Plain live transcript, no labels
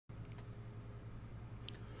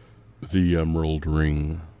The Emerald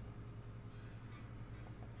Ring.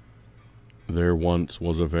 There once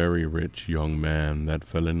was a very rich young man that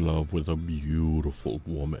fell in love with a beautiful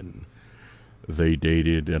woman. They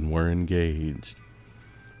dated and were engaged.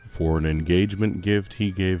 For an engagement gift,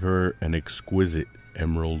 he gave her an exquisite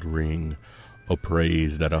emerald ring,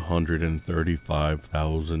 appraised at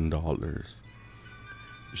 $135,000.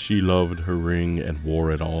 She loved her ring and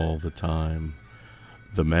wore it all the time.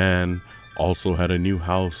 The man also had a new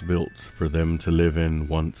house built for them to live in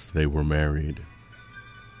once they were married.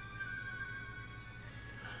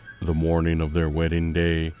 The morning of their wedding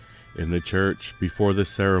day, in the church before the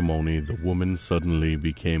ceremony, the woman suddenly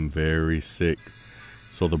became very sick,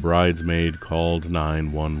 so the bridesmaid called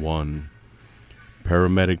 911.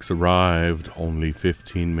 Paramedics arrived only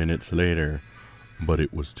 15 minutes later, but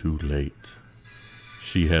it was too late.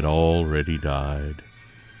 She had already died.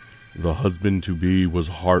 The husband-to-be was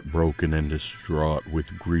heartbroken and distraught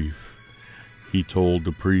with grief. He told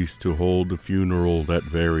the priest to hold the funeral that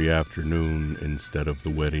very afternoon instead of the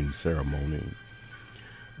wedding ceremony,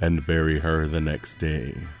 and bury her the next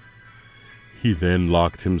day. He then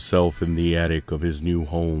locked himself in the attic of his new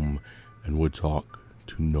home and would talk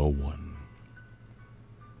to no one.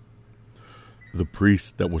 The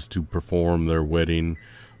priest that was to perform their wedding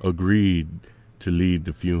agreed to lead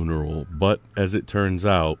the funeral, but as it turns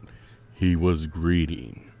out, he was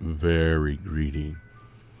greedy, very greedy.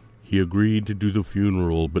 He agreed to do the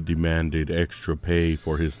funeral but demanded extra pay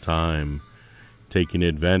for his time, taking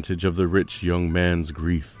advantage of the rich young man's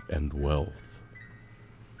grief and wealth.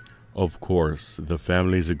 Of course, the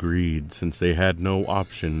families agreed since they had no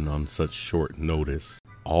option on such short notice.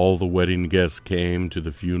 All the wedding guests came to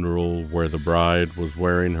the funeral where the bride was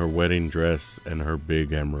wearing her wedding dress and her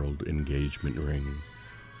big emerald engagement ring.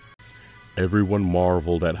 Everyone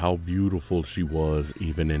marveled at how beautiful she was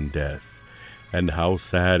even in death, and how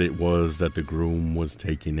sad it was that the groom was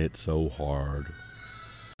taking it so hard.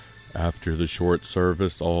 After the short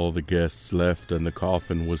service, all the guests left and the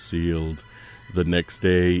coffin was sealed. The next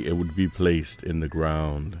day it would be placed in the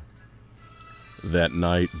ground. That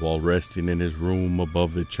night, while resting in his room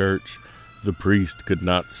above the church, the priest could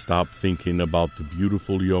not stop thinking about the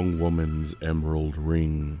beautiful young woman's emerald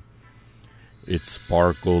ring. It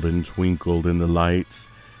sparkled and twinkled in the lights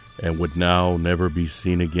and would now never be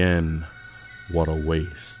seen again. What a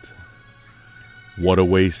waste. What a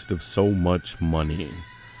waste of so much money.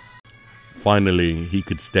 Finally, he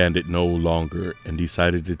could stand it no longer and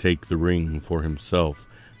decided to take the ring for himself,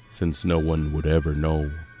 since no one would ever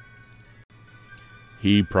know.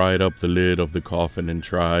 He pried up the lid of the coffin and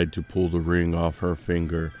tried to pull the ring off her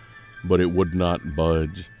finger, but it would not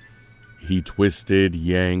budge. He twisted,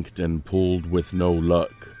 yanked, and pulled with no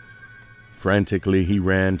luck. Frantically, he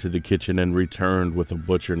ran to the kitchen and returned with a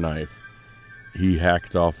butcher knife. He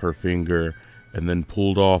hacked off her finger and then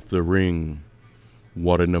pulled off the ring.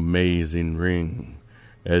 What an amazing ring!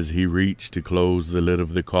 As he reached to close the lid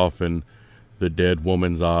of the coffin, the dead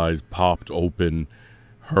woman's eyes popped open.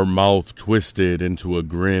 Her mouth twisted into a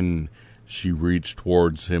grin. She reached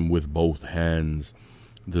towards him with both hands,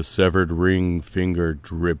 the severed ring finger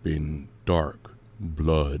dripping dark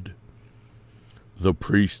blood. The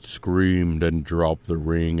priest screamed and dropped the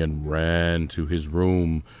ring and ran to his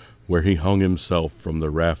room, where he hung himself from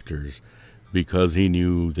the rafters, because he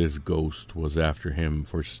knew this ghost was after him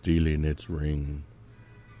for stealing its ring.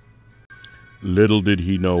 Little did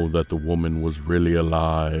he know that the woman was really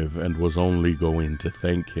alive and was only going to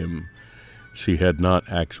thank him. She had not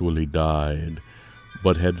actually died,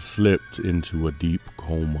 but had slipped into a deep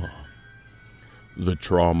coma. The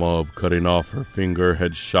trauma of cutting off her finger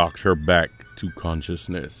had shocked her back to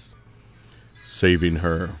consciousness, saving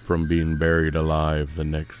her from being buried alive the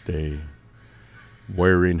next day.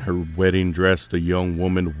 Wearing her wedding dress, the young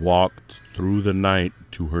woman walked through the night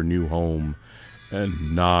to her new home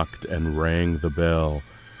and knocked and rang the bell,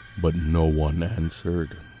 but no one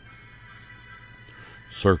answered.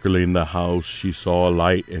 Circling the house, she saw a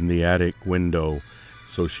light in the attic window,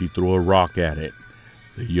 so she threw a rock at it.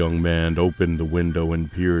 The young man opened the window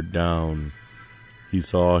and peered down. He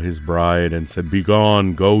saw his bride and said,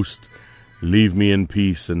 "Begone, ghost! Leave me in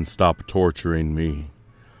peace and stop torturing me."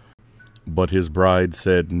 But his bride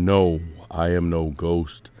said, "No, I am no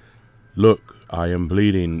ghost. Look, I am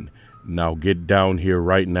bleeding. Now get down here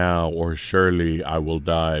right now, or surely I will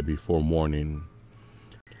die before morning."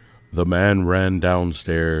 The man ran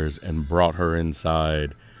downstairs and brought her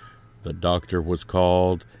inside. The doctor was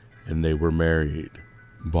called, and they were married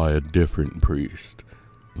by a different priest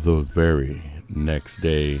the very next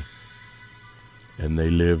day. And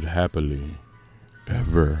they lived happily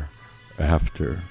ever after.